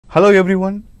Hello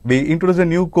everyone, we introduce a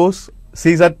new course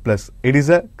CSAT Plus. It is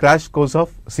a crash course of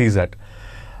CSAT.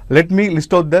 Let me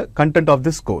list out the content of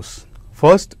this course.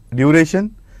 First,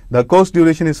 duration. The course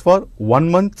duration is for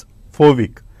 1 month, 4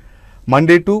 weeks,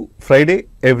 Monday to Friday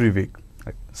every week.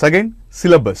 Second,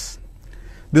 syllabus.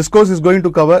 This course is going to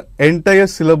cover entire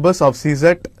syllabus of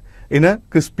CSAT in a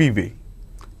crispy way.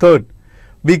 Third,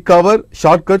 we cover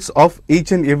shortcuts of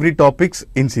each and every topics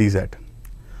in CSAT.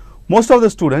 Most of the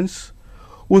students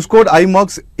who scored high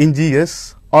marks in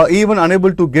GS are even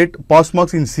unable to get pass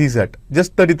marks in CSAT,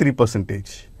 just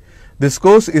 33%. This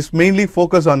course is mainly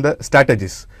focused on the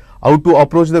strategies, how to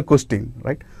approach the question,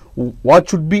 right? What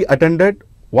should be attended,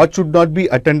 what should not be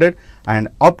attended, and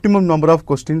optimum number of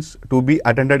questions to be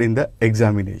attended in the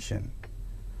examination.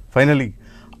 Finally,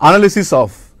 analysis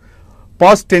of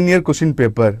past 10-year question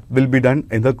paper will be done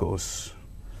in the course.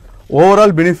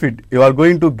 Overall benefit you are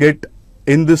going to get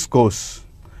in this course.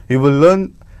 You will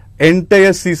learn entire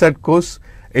CSAT course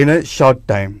in a short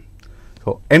time.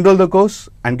 So enroll the course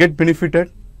and get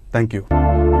benefited. Thank you.